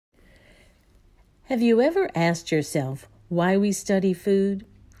Have you ever asked yourself why we study food?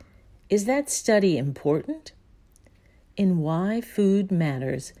 Is that study important? In Why Food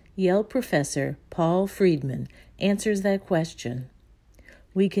Matters, Yale professor Paul Friedman answers that question.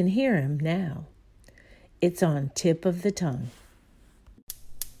 We can hear him now. It's on Tip of the Tongue.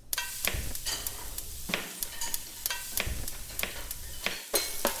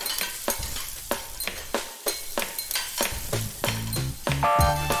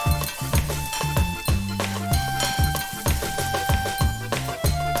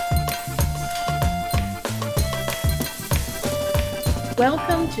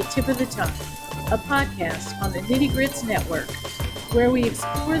 Welcome to Tip of the Tongue, a podcast on the Nitty Grits Network, where we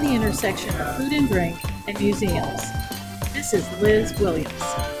explore the intersection of food and drink and museums. This is Liz Williams.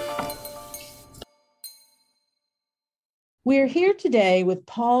 We're here today with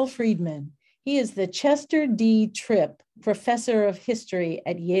Paul Friedman. He is the Chester D. Tripp Professor of History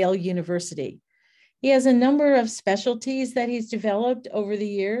at Yale University. He has a number of specialties that he's developed over the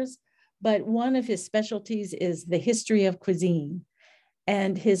years, but one of his specialties is the history of cuisine.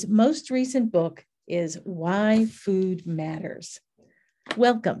 And his most recent book is Why Food Matters.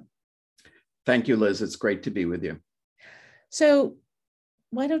 Welcome. Thank you, Liz. It's great to be with you. So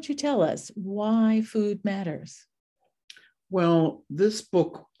why don't you tell us why food matters? Well, this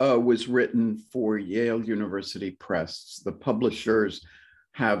book was written for Yale University Press. The publishers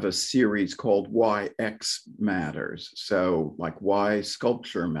have a series called Why X Matters. So like why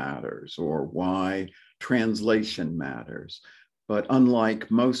sculpture matters or why translation matters. But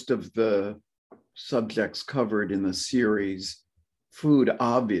unlike most of the subjects covered in the series, food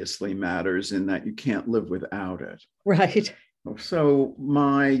obviously matters in that you can't live without it. Right. So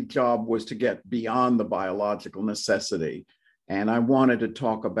my job was to get beyond the biological necessity. And I wanted to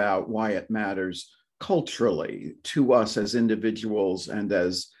talk about why it matters culturally to us as individuals and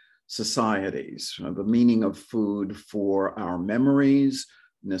as societies. The meaning of food for our memories,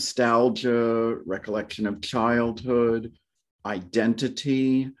 nostalgia, recollection of childhood,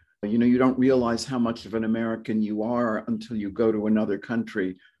 identity. You don't realize how much of an American you are until you go to another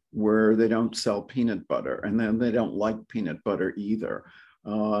country where they don't sell peanut butter, and then they don't like peanut butter either.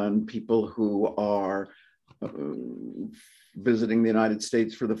 And people who are visiting the United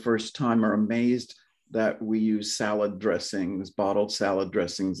States for the first time are amazed that we use salad dressings, bottled salad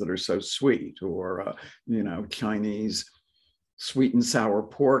dressings that are so sweet, or Chinese sweet and sour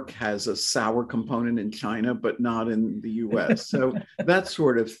pork has a sour component in China, but not in the US. So that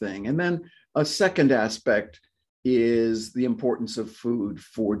sort of thing. And then a second aspect is the importance of food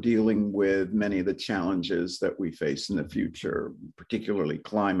for dealing with many of the challenges that we face in the future, particularly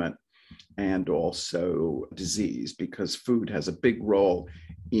climate and also disease, because food has a big role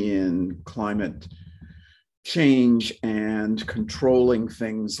in climate change and controlling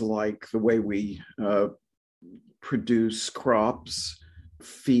things like the way we produce crops,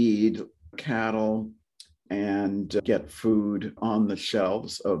 feed cattle, and get food on the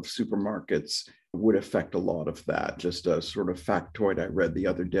shelves of supermarkets would affect a lot of that. Just a sort of factoid I read the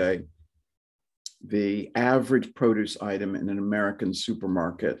other day. The average produce item in an American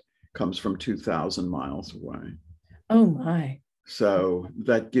supermarket comes from 2,000 miles away. Oh my. So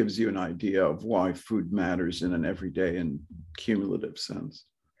that gives you an idea of why food matters in an everyday and cumulative sense.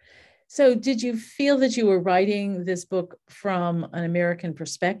 So did you feel that you were writing this book from an American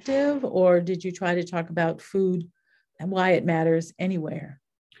perspective, or did you try to talk about food and why it matters anywhere?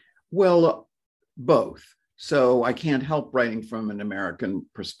 Well, both. So I can't help writing from an American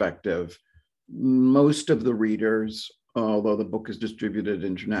perspective. Most of the readers, although the book is distributed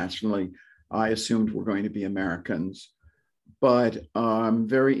internationally, I assumed were going to be Americans. But I'm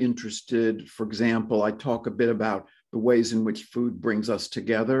very interested, for example, I talk a bit about the ways in which food brings us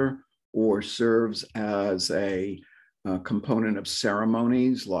together or serves as a component of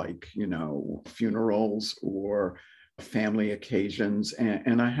ceremonies like, funerals or family occasions.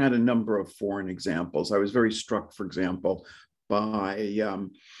 And I had a number of foreign examples. I was very struck, for example, by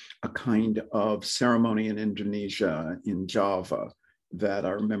a kind of ceremony in Indonesia, in Java, that I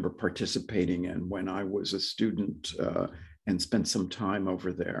remember participating in when I was a student and spent some time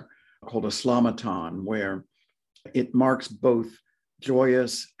over there, called a Slamatan, where it marks both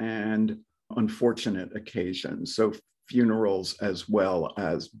joyous and unfortunate occasions, so funerals as well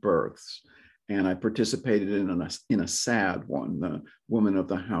as births. And I participated in a sad one. The woman of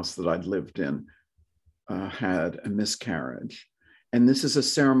the house that I'd lived in had a miscarriage. And this is a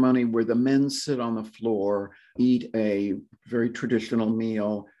ceremony where the men sit on the floor, eat a very traditional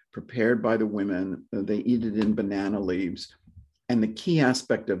meal prepared by the women. They eat it in banana leaves. And the key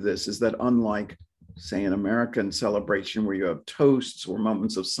aspect of this is that unlike say, an American celebration where you have toasts or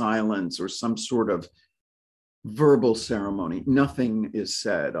moments of silence or some sort of verbal ceremony. Nothing is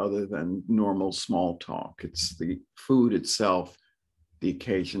said other than normal small talk. It's the food itself, the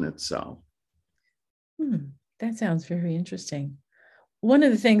occasion itself. That sounds very interesting. One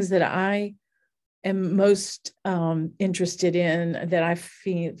of the things that I am most interested in, that I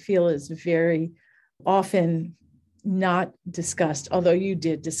feel is very often not discussed, although you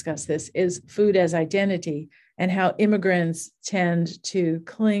did discuss this, is food as identity, and how immigrants tend to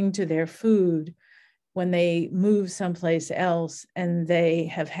cling to their food when they move someplace else, and they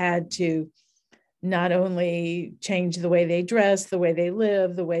have had to not only change the way they dress, the way they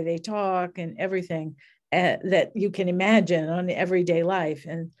live, the way they talk, and everything that you can imagine on everyday life.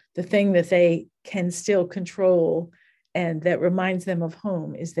 And the thing that they can still control and that reminds them of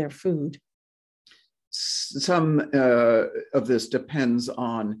home is their food. Some of this depends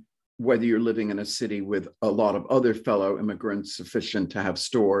on whether you're living in a city with a lot of other fellow immigrants sufficient to have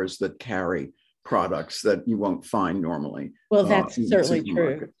stores that carry products that you won't find normally. Well, that's certainly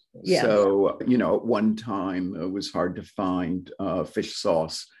true. Yeah. So, at one time it was hard to find fish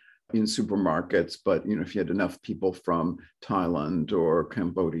sauce in supermarkets, but if you had enough people from Thailand or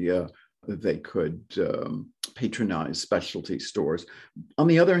Cambodia, they could patronize specialty stores. On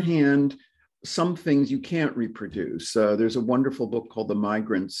the other hand, some things you can't reproduce. There's a wonderful book called The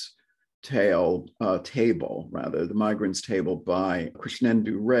Migrant's Table by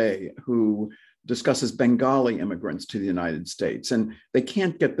Krishnendu Ray, who discusses Bengali immigrants to the United States, and they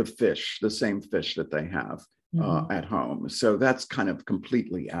can't get the same fish that they have at home. So that's kind of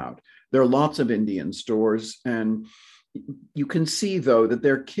completely out. There are lots of Indian stores, and you can see, though, that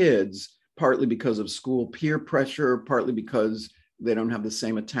their kids, partly because of school peer pressure, partly because they don't have the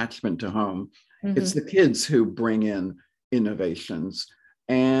same attachment to home, it's the kids who bring in innovations.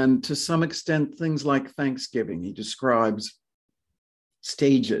 And to some extent, things like Thanksgiving, he describes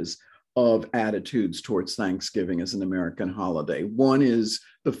stages of attitudes towards Thanksgiving as an American holiday. One is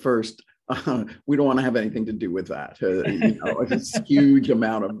the first, we don't want to have anything to do with that. This huge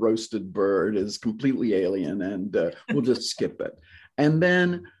amount of roasted bird is completely alien, and we'll just skip it. And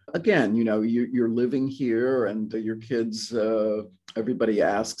then again, you're living here, and your kids, everybody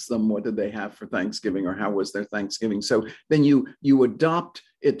asks them, what did they have for Thanksgiving, or how was their Thanksgiving? So then you adopt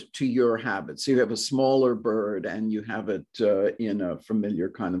it to your habits. So you have a smaller bird, and you have it in a familiar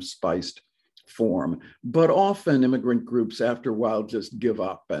kind of spiced form. But often immigrant groups, after a while, just give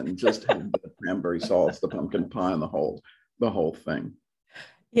up and just have the cranberry sauce, the pumpkin pie, and the whole thing.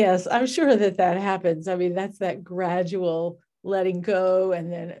 Yes, I'm sure that happens. I mean, that's that gradual letting go,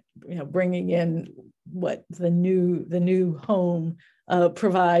 and then bringing in what the new home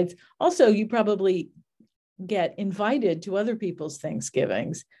provides. Also, you probably get invited to other people's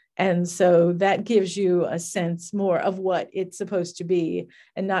Thanksgivings, and so that gives you a sense more of what it's supposed to be,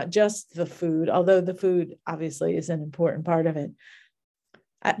 and not just the food, although the food obviously is an important part of it.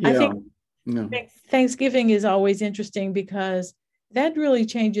 I think Thanksgiving is always interesting because that really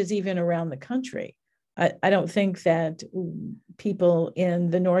changes even around the country. I don't think that people in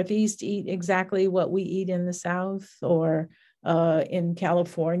the Northeast eat exactly what we eat in the South, or in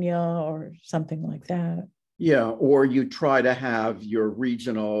California, or something like that. Yeah, or you try to have your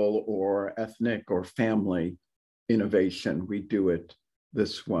regional or ethnic or family innovation. We do it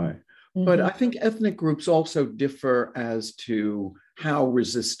this way. But I think ethnic groups also differ as to how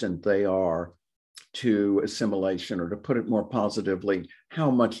resistant they are to assimilation, or to put it more positively,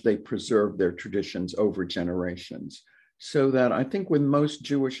 how much they preserve their traditions over generations. So that I think with most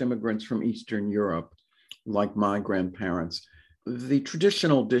Jewish immigrants from Eastern Europe, like my grandparents, the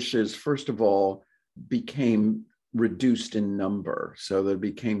traditional dishes, first of all, became reduced in number. So there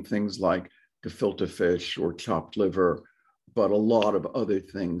became things like gefilte fish or chopped liver, but a lot of other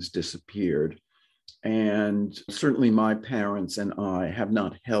things disappeared. And certainly my parents and I have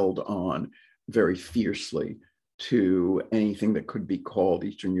not held on very fiercely to anything that could be called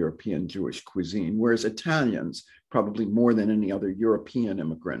Eastern European Jewish cuisine, whereas Italians, probably more than any other European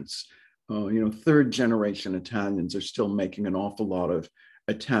immigrants, third generation Italians are still making an awful lot of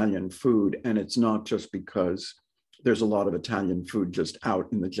Italian food. And it's not just because there's a lot of Italian food just out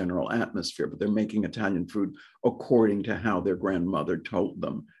in the general atmosphere, but they're making Italian food according to how their grandmother told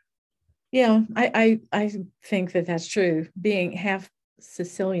them. Yeah, I think that that's true. Being half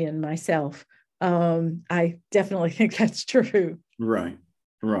Sicilian myself, I definitely think that's true. Right.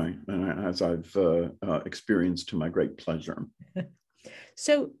 As I've experienced to my great pleasure.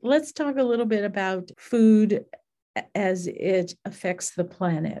 So let's talk a little bit about food as it affects the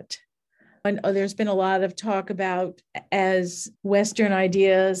planet. And there's been a lot of talk about, as Western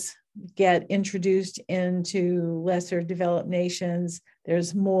ideas get introduced into lesser developed nations.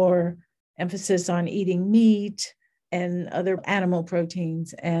 There's more emphasis on eating meat and other animal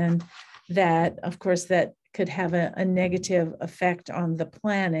proteins. And that, of course, that could have a negative effect on the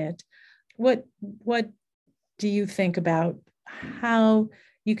planet. What do you think about how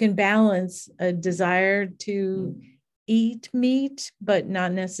you can balance a desire to eat meat, but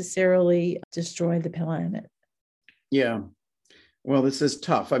not necessarily destroy the planet? Yeah. Well, this is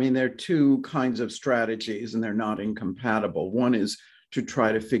tough. I mean, there are two kinds of strategies and they're not incompatible. One is to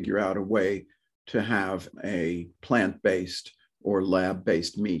try to figure out a way to have a plant-based or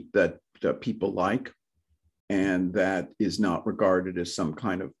lab-based meat that people like and that is not regarded as some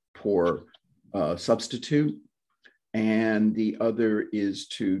kind of poor substitute. And the other is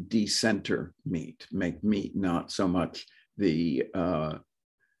to decenter meat, make meat not so much the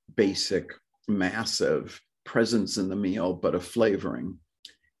basic, massive presence in the meal, but a flavoring.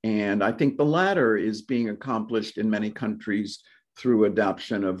 And I think the latter is being accomplished in many countries through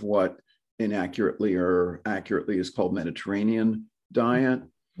adoption of what inaccurately or accurately is called Mediterranean diet.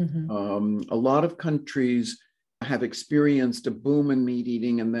 Mm-hmm. A lot of countries have experienced a boom in meat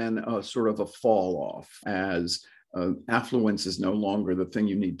eating and then a sort of a fall off as affluence is no longer the thing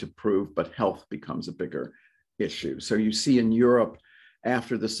you need to prove, but health becomes a bigger issue. So you see in Europe,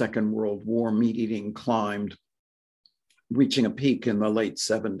 after the Second World War, meat eating climbed, reaching a peak in the late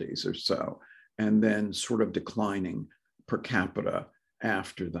 70s or so, and then sort of declining per capita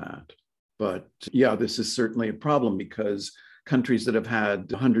after that. But yeah, this is certainly a problem because countries that have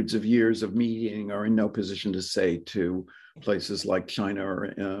had hundreds of years of meat eating are in no position to say to places like China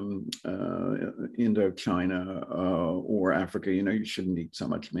or Indochina or Africa, you shouldn't eat so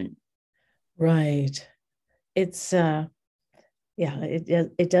much meat. Right. It's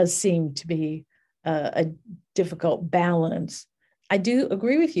it does seem to be a difficult balance. I do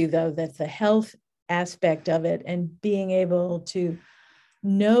agree with you, though, that the health aspect of it and being able to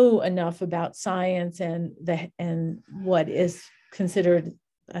know enough about science and what is considered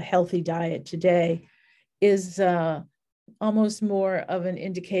a healthy diet today is almost more of an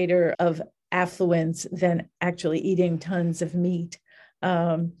indicator of affluence than actually eating tons of meat.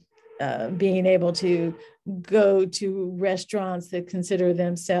 Being able to go to restaurants that consider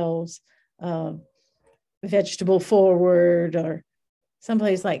themselves vegetable forward, or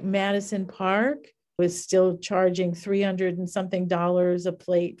someplace like Madison Park was still charging $300 and something a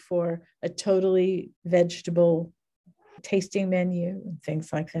plate for a totally vegetable tasting menu and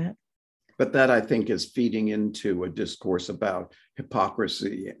things like that. But that, I think, is feeding into a discourse about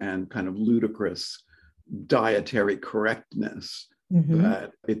hypocrisy and kind of ludicrous dietary correctness. Mm-hmm.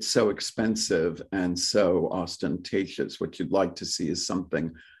 That it's so expensive and so ostentatious. What you'd like to see is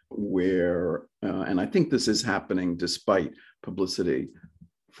something where, and I think this is happening despite publicity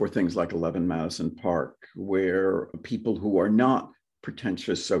for things like 11 Madison Park, where people who are not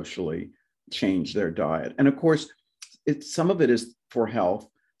pretentious socially change their diet. And of course, some of it is for health,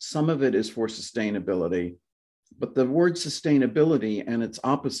 some of it is for sustainability. But the word sustainability and its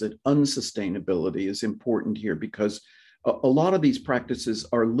opposite, unsustainability, is important here because a lot of these practices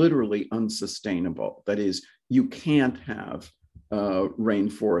are literally unsustainable. That is, you can't have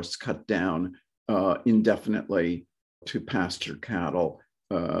rainforests cut down indefinitely to pasture cattle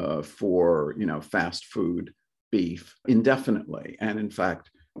for fast food beef indefinitely. And in fact,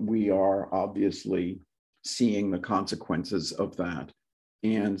 we are obviously seeing the consequences of that.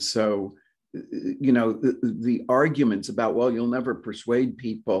 And so, the arguments about, well, you'll never persuade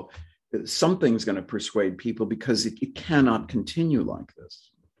people, something's going to persuade people because it cannot continue like this.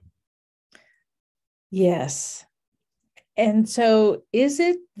 Yes. And so is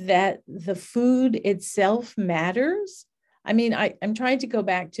it that the food itself matters? I mean, I'm trying to go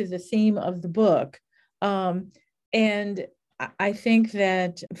back to the theme of the book. And I think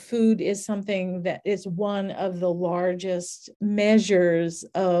that food is something that is one of the largest measures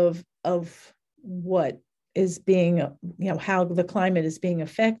of what is being, how the climate is being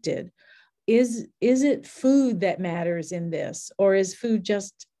affected. Is it food that matters in this, or is food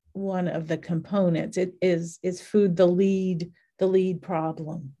just one of the components? Is food the lead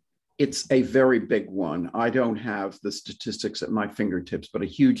problem? It's a very big one. I don't have the statistics at my fingertips, but a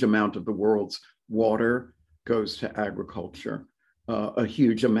huge amount of the world's water goes to agriculture. A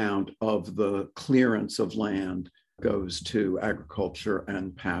huge amount of the clearance of land goes to agriculture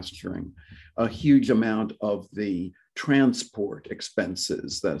and pasturing. A huge amount of the transport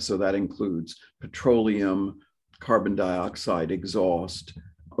expenses, so that includes petroleum, carbon dioxide exhaust,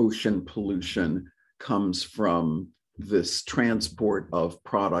 ocean pollution, comes from this transport of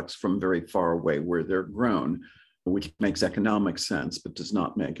products from very far away where they're grown. which makes economic sense, but does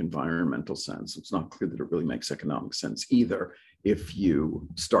not make environmental sense. It's not clear that it really makes economic sense either if you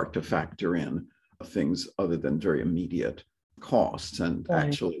start to factor in things other than very immediate costs. And Right.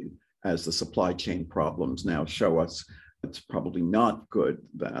 actually, as the supply chain problems now show us, it's probably not good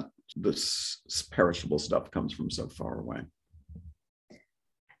that this perishable stuff comes from so far away.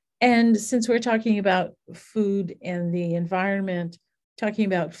 And since we're talking about food and the environment, talking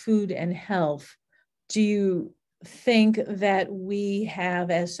about food and health, do you think that we have,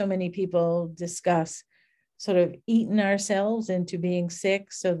 as so many people discuss, sort of eaten ourselves into being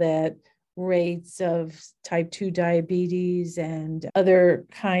sick so that rates of type 2 diabetes and other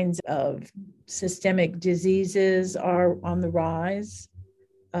kinds of systemic diseases are on the rise?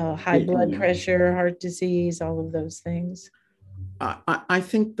 High blood pressure, heart disease, all of those things. I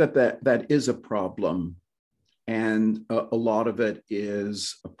think that is a problem. And a lot of it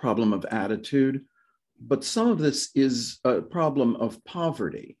is a problem of attitude. But some of this is a problem of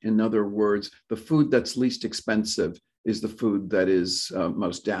poverty. In other words, the food that's least expensive is the food that is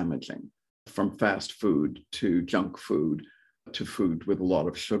most damaging, from fast food to junk food to food with a lot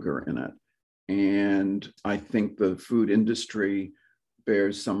of sugar in it. And I think the food industry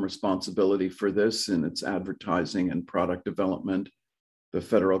bears some responsibility for this in its advertising and product development. The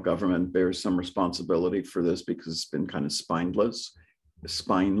federal government bears some responsibility for this because it's been kind of spineless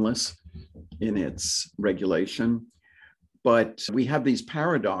in its regulation. But we have these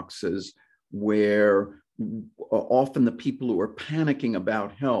paradoxes where often the people who are panicking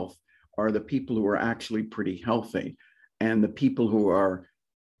about health are the people who are actually pretty healthy, and the people who are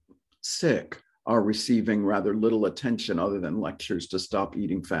sick are receiving rather little attention other than lectures to stop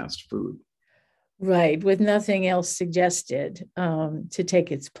eating fast food. Right, with nothing else suggested to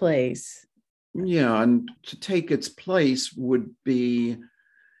take its place. Yeah, and to take its place would be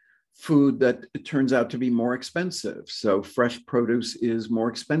food that it turns out to be more expensive. So fresh produce is more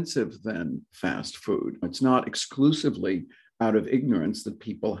expensive than fast food. It's not exclusively out of ignorance that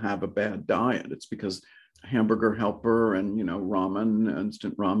people have a bad diet. It's because Hamburger Helper and, ramen,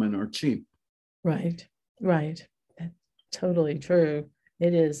 instant ramen are cheap. Right. That's totally true.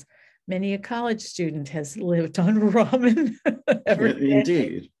 It is. Many a college student has lived on ramen every day.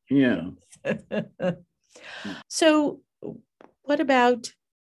 Indeed. Yeah. So what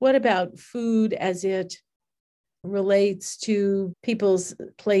about food as it relates to people's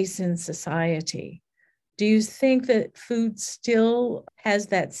place in society? Do you think that food still has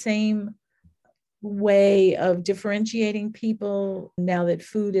that same way of differentiating people now that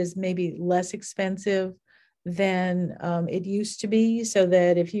food is maybe less expensive than it used to be, so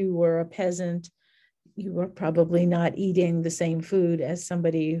that if you were a peasant, you were probably not eating the same food as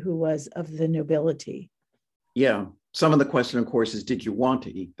somebody who was of the nobility? Yeah. Some of the question, of course, is, did you want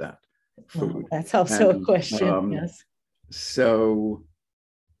to eat that food? Well, that's also a question, yes. So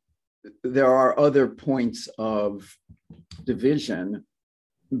there are other points of division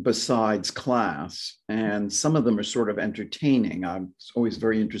besides class, and some of them are sort of entertaining. I'm always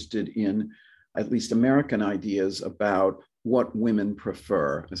very interested in at least American ideas about what women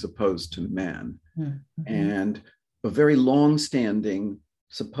prefer as opposed to men. Mm-hmm. And a very long-standing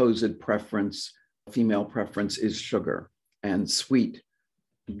supposed preference, female preference, is sugar and sweet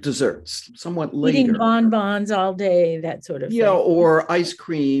desserts, somewhat later. Eating bonbons all day, that sort of thing. Yeah, or ice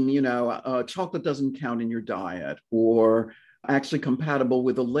cream, chocolate doesn't count in your diet, or actually compatible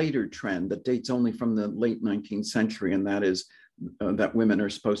with a later trend that dates only from the late 19th century, and that is that women are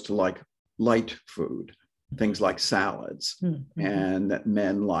supposed to like light food, things like salads, mm-hmm. and that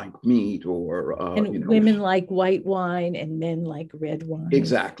men like meat, or women like white wine and men like red wine.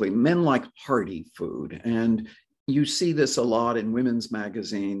 Exactly. Men like hearty food. And you see this a lot in women's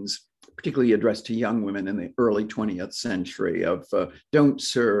magazines, particularly addressed to young women in the early 20th century, of don't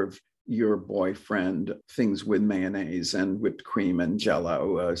serve your boyfriend things with mayonnaise and whipped cream and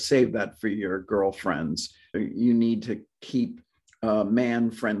Jell-O. Save that for your girlfriends. You need to keep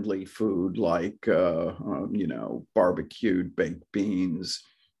man-friendly food like, barbecued baked beans,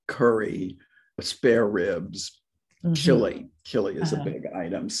 curry, spare ribs, mm-hmm. Chili. Chili is a big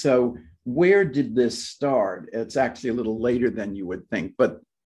item. So where did this start? It's actually a little later than you would think, but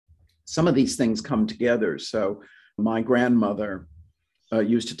some of these things come together. So my grandmother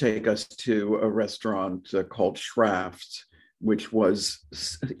used to take us to a restaurant called Schraft's, which was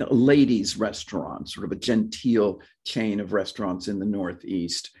a ladies' restaurant, sort of a genteel chain of restaurants in the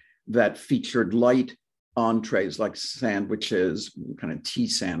Northeast that featured light entrees like sandwiches, kind of tea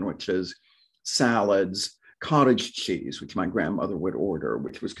sandwiches, salads, cottage cheese, which my grandmother would order,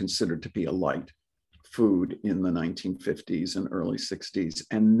 which was considered to be a light food in the 1950s and early 60s.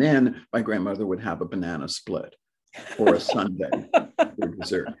 And then my grandmother would have a banana split or a sundae for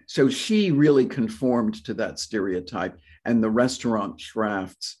dessert. So she really conformed to that stereotype, and the restaurant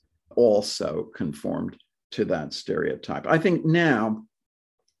Schrafts also conformed to that stereotype. I think now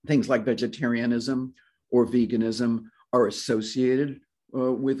things like vegetarianism or veganism are associated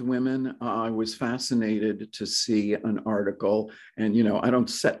with women. I was fascinated to see an article, and I don't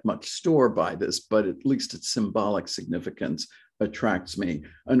set much store by this, but at least its symbolic significance attracts me.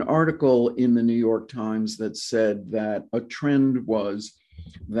 An article in the New York Times that said that a trend was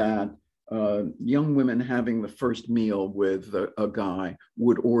that young women having the first meal with a guy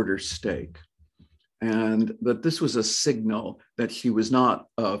would order steak, and that this was a signal that she was not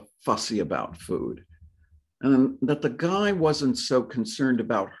fussy about food, and that the guy wasn't so concerned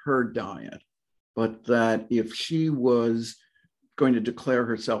about her diet, but that if she was going to declare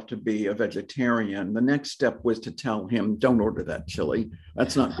herself to be a vegetarian, the next step was to tell him, don't order that chili.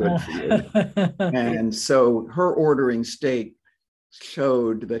 That's not good for you. And so her ordering steak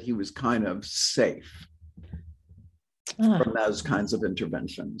showed that he was kind of safe from those kinds of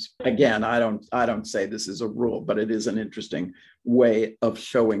interventions. Again, I don't say this is a rule, but it is an interesting way of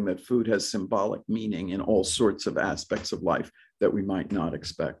showing that food has symbolic meaning in all sorts of aspects of life that we might not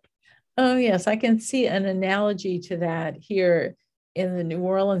expect. Oh, yes, I can see an analogy to that here in the New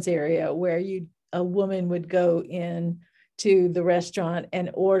Orleans area, where a woman would go in to the restaurant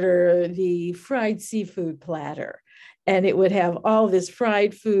and order the fried seafood platter. And it would have all this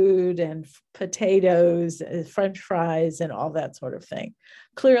fried food and potatoes, French fries, and all that sort of thing.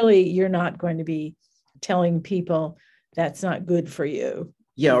 Clearly, you're not going to be telling people that's not good for you.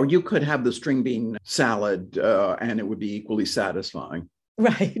 Yeah, or you could have the string bean salad and it would be equally satisfying.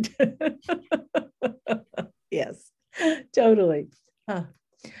 Right. Yes, totally.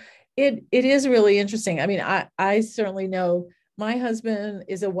 It is really interesting. I mean, I certainly know my husband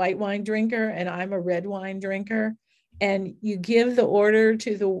is a white wine drinker and I'm a red wine drinker. And you give the order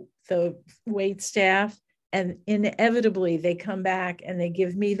to the wait staff, and inevitably they come back and they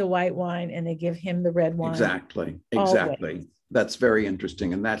give me the white wine and they give him the red wine. Exactly. Always. That's very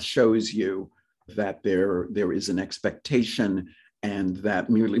interesting. And that shows you that there is an expectation, and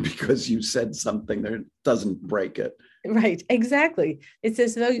that merely because you said something there doesn't break it. Right, exactly. It's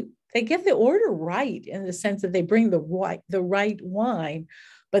as though they get the order right in the sense that they bring the right wine,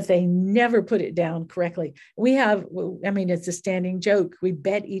 but they never put it down correctly. It's a standing joke. We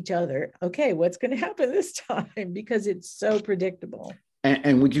bet each other, okay, what's going to happen this time? Because it's so predictable.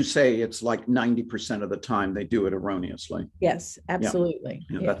 And would you say it's like 90% of the time they do it erroneously? Yes, absolutely.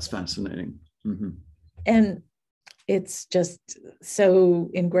 Yeah, that's fascinating. Mm-hmm. And it's just so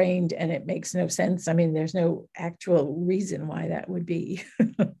ingrained and it makes no sense. I mean, there's no actual reason why that would be.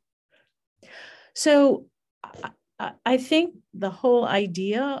 So I think the whole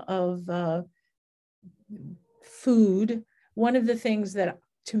idea of food, one of the things that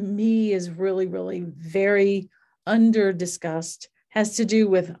to me is really, really very under discussed, has to do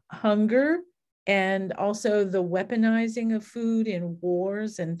with hunger and also the weaponizing of food in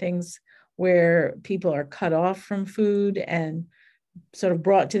wars and things where people are cut off from food and sort of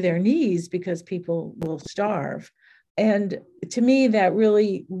brought to their knees because people will starve. And to me, that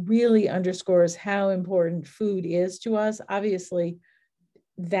really, really underscores how important food is to us. Obviously,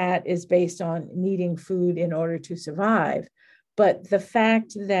 that is based on needing food in order to survive. But the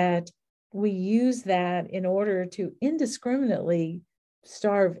fact that we use that in order to indiscriminately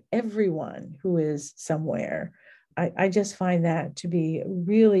starve everyone who is somewhere, I just find that to be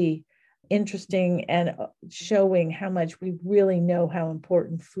really interesting and showing how much we really know how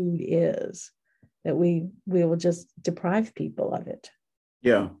important food is, that we will just deprive people of it.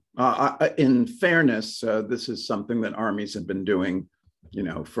 Yeah. In fairness, this is something that armies have been doing,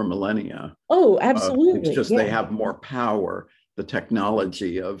 for millennia. Oh, absolutely. It's just They have more power. The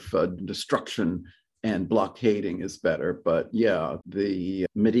technology of destruction and blockading is better. But yeah, the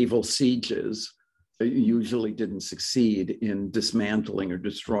medieval sieges usually didn't succeed in dismantling or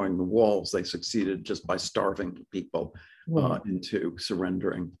destroying the walls. They succeeded just by starving people into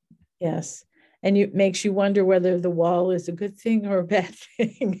surrendering. Yes. And it makes you wonder whether the wall is a good thing or a bad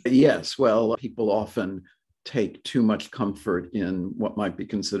thing. Yes. Well, people often take too much comfort in what might be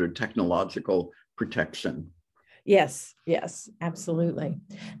considered technological protection. Yes, absolutely.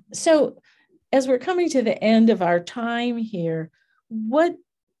 So as we're coming to the end of our time here, what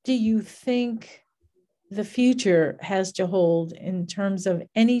do you think the future has to hold in terms of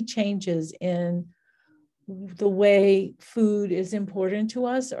any changes in the way food is important to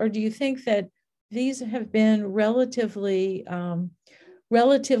us? Or do you think that these have been relatively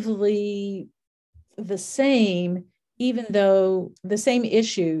the same, even though the same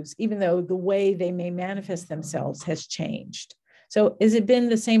issues, even though the way they may manifest themselves has changed. So has it been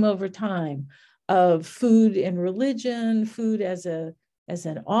the same over time of food and religion, food as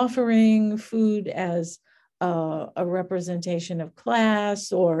an offering, food as a representation of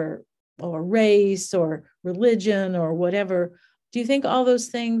class or race or religion or whatever? Do you think all those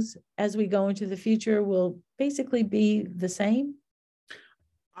things as we go into the future will basically be the same?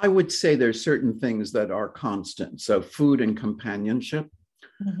 I would say there's certain things that are constant. So food and companionship,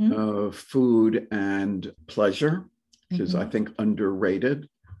 food and pleasure, which is, I think, underrated.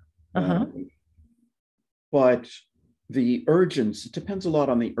 But the urgency, it depends a lot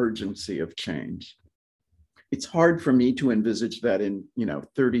on the urgency of change. It's hard for me to envisage that in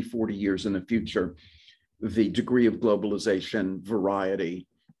 30, 40 years in the future, the degree of globalization, variety,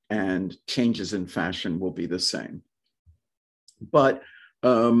 and changes in fashion will be the same. But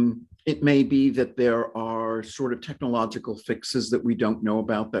it may be that there are sort of technological fixes that we don't know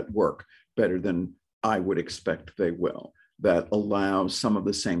about that work better than I would expect they will, that allow some of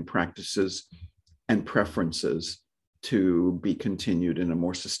the same practices and preferences to be continued in a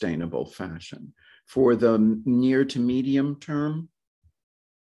more sustainable fashion. For the near to medium term,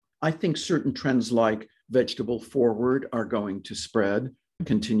 I think certain trends like vegetable forward are going to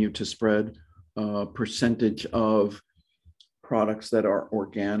continue to spread. Percentage of products that are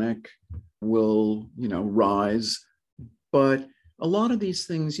organic will, rise. But a lot of these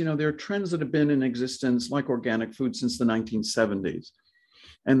things, there are trends that have been in existence, like organic food, since the 1970s.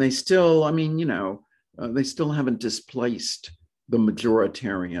 And they still, they still haven't displaced the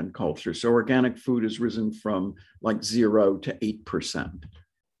majoritarian culture. So organic food has risen from like 0 to 8%.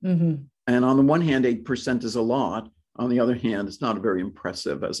 And on the one hand, 8% is a lot. On the other hand, it's not very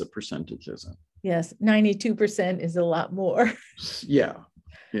impressive as a percentage, is it? Yes, 92% is a lot more. Yeah.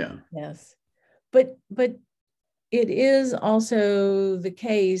 Yes. But it is also the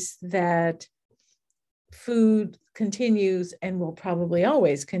case that food continues and will probably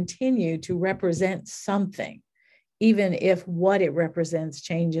always continue to represent something, even if what it represents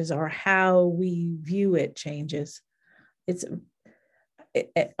changes or how we view it changes.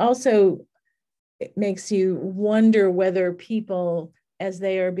 It also makes you wonder whether people, as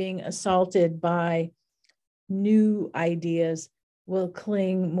they are being assaulted by new ideas, will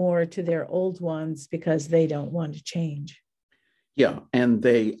cling more to their old ones because they don't want to change. Yeah, and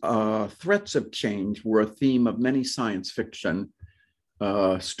threats of change were a theme of many science fiction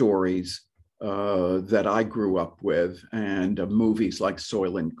stories that I grew up with, and movies like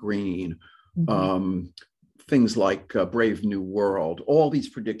Soylent Green, things like Brave New World. All these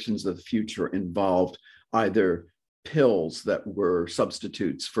predictions of the future involved either pills that were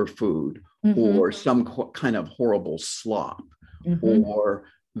substitutes for food, or some kind of horrible slop, or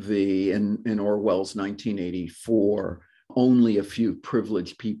in Orwell's 1984, only a few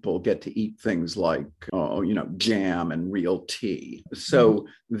privileged people get to eat things like, jam and real tea. So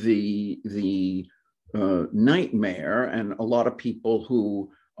the nightmare, and a lot of people who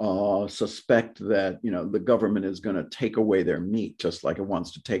suspect that, the government is going to take away their meat, just like it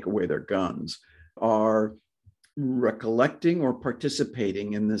wants to take away their guns, are recollecting or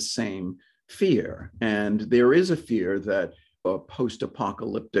participating in this same fear. And there is a fear that a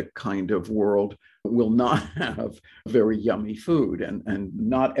post-apocalyptic kind of world will not have very yummy food, and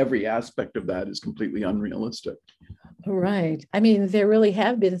not every aspect of that is completely unrealistic. Right. I mean, there really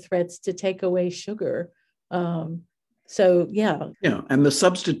have been threats to take away sugar. So yeah. Yeah, and the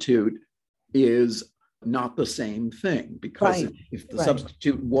substitute is not the same thing, because if the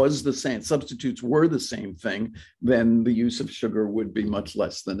substitute was the same, substitutes were the same thing, then the use of sugar would be much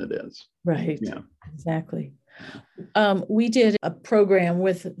less than it is. Right. Yeah, exactly. We did a program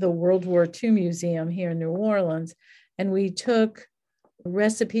with the World War II Museum here in New Orleans, and we took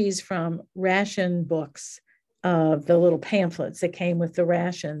recipes from ration books, the little pamphlets that came with the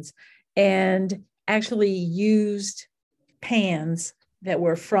rations, and actually used pans that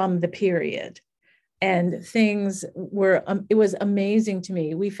were from the period. And things were, it was amazing to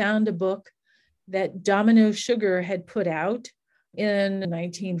me. We found a book that Domino Sugar had put out in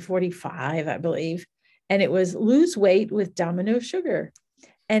 1945, I believe, and it was Lose Weight with Domino Sugar.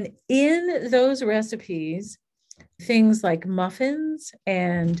 And in those recipes, things like muffins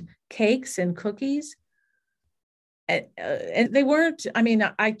and cakes and cookies, and they weren't,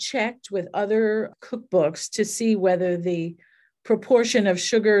 I checked with other cookbooks to see whether the proportion of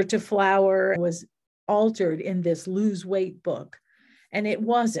sugar to flour was altered in this Lose Weight book, and it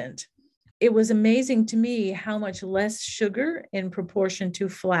wasn't. It was amazing to me how much less sugar in proportion to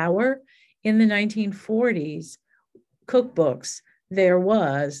flour in the 1940s cookbooks there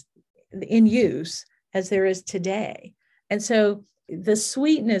was in use as there is today. And so the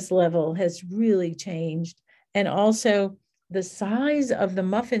sweetness level has really changed. And also the size of the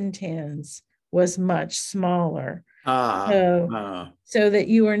muffin tins was much smaller. So that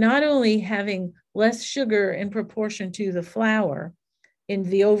you are not only having less sugar in proportion to the flour in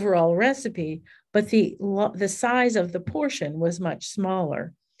the overall recipe, but the size of the portion was much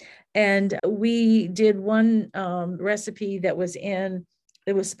smaller. And we did one recipe that was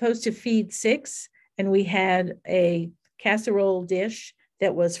supposed to feed 6, and we had a casserole dish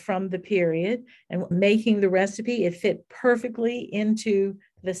that was from the period. And making the recipe, it fit perfectly into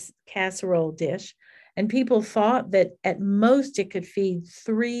this casserole dish. And people thought that at most it could feed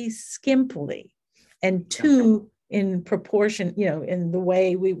 3 skimpily and 2 in proportion, in the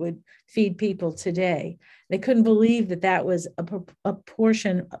way we would feed people today. They couldn't believe that was a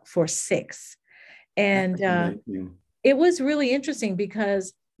portion for 6. And it was really interesting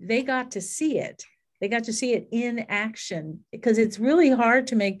because they got to see it. They got to see it in action, because it's really hard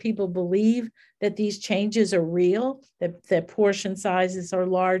to make people believe that these changes are real, that portion sizes are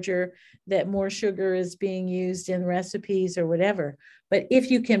larger, that more sugar is being used in recipes or whatever. But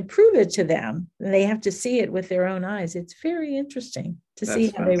if you can prove it to them, they have to see it with their own eyes. It's very interesting to see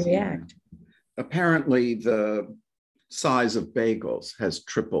how they react. Apparently, the size of bagels has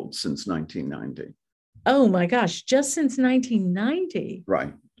tripled since 1990. Oh my gosh, just since 1990.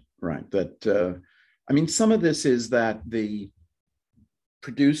 Right. Some of this is that the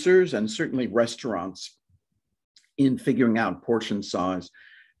producers and certainly restaurants, in figuring out portion size,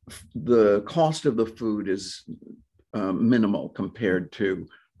 the cost of the food is minimal compared to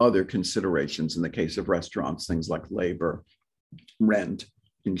other considerations. In the case of restaurants, things like labor, rent,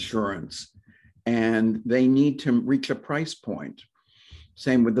 insurance, and they need to reach a price point.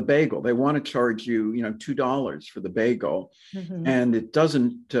 Same with the bagel. They want to charge you, $2 for the bagel, and it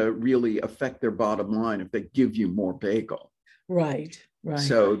doesn't really affect their bottom line if they give you more bagel. Right.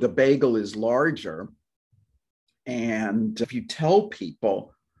 So the bagel is larger, and if you tell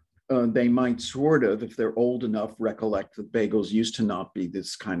people, they might sort of, if they're old enough, recollect that bagels used to not be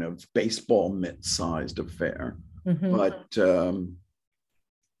this kind of baseball mitt-sized affair, but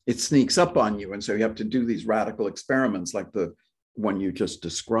it sneaks up on you, and so you have to do these radical experiments like the one you just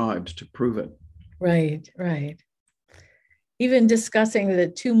described to prove it. Right. Even discussing the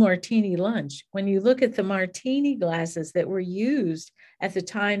 2 martini lunch, when you look at the martini glasses that were used at the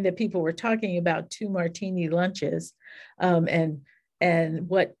time that people were talking about 2 martini lunches, and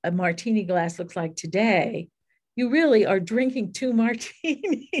what a martini glass looks like today, you really are drinking 2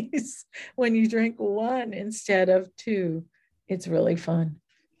 martinis when you drink 1 instead of 2. It's really fun.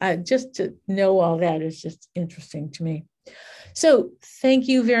 Just to know all that is just interesting to me. So thank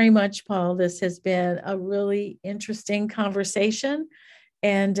you very much, Paul. This has been a really interesting conversation.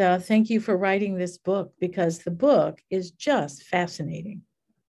 And thank you for writing this book, because the book is just fascinating.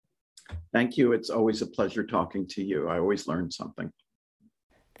 Thank you. It's always a pleasure talking to you. I always learn something.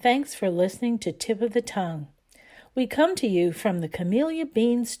 Thanks for listening to Tip of the Tongue. We come to you from the Camellia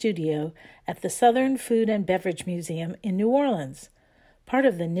Bean Studio at the Southern Food and Beverage Museum in New Orleans, part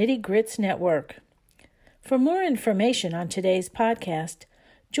of the Nitty Grits Network. For more information on today's podcast,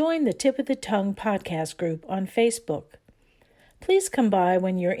 join the Tip of the Tongue podcast group on Facebook. Please come by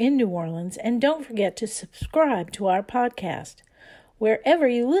when you're in New Orleans, and don't forget to subscribe to our podcast wherever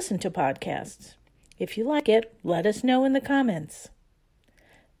you listen to podcasts. If you like it, let us know in the comments.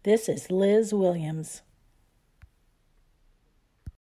 This is Liz Williams.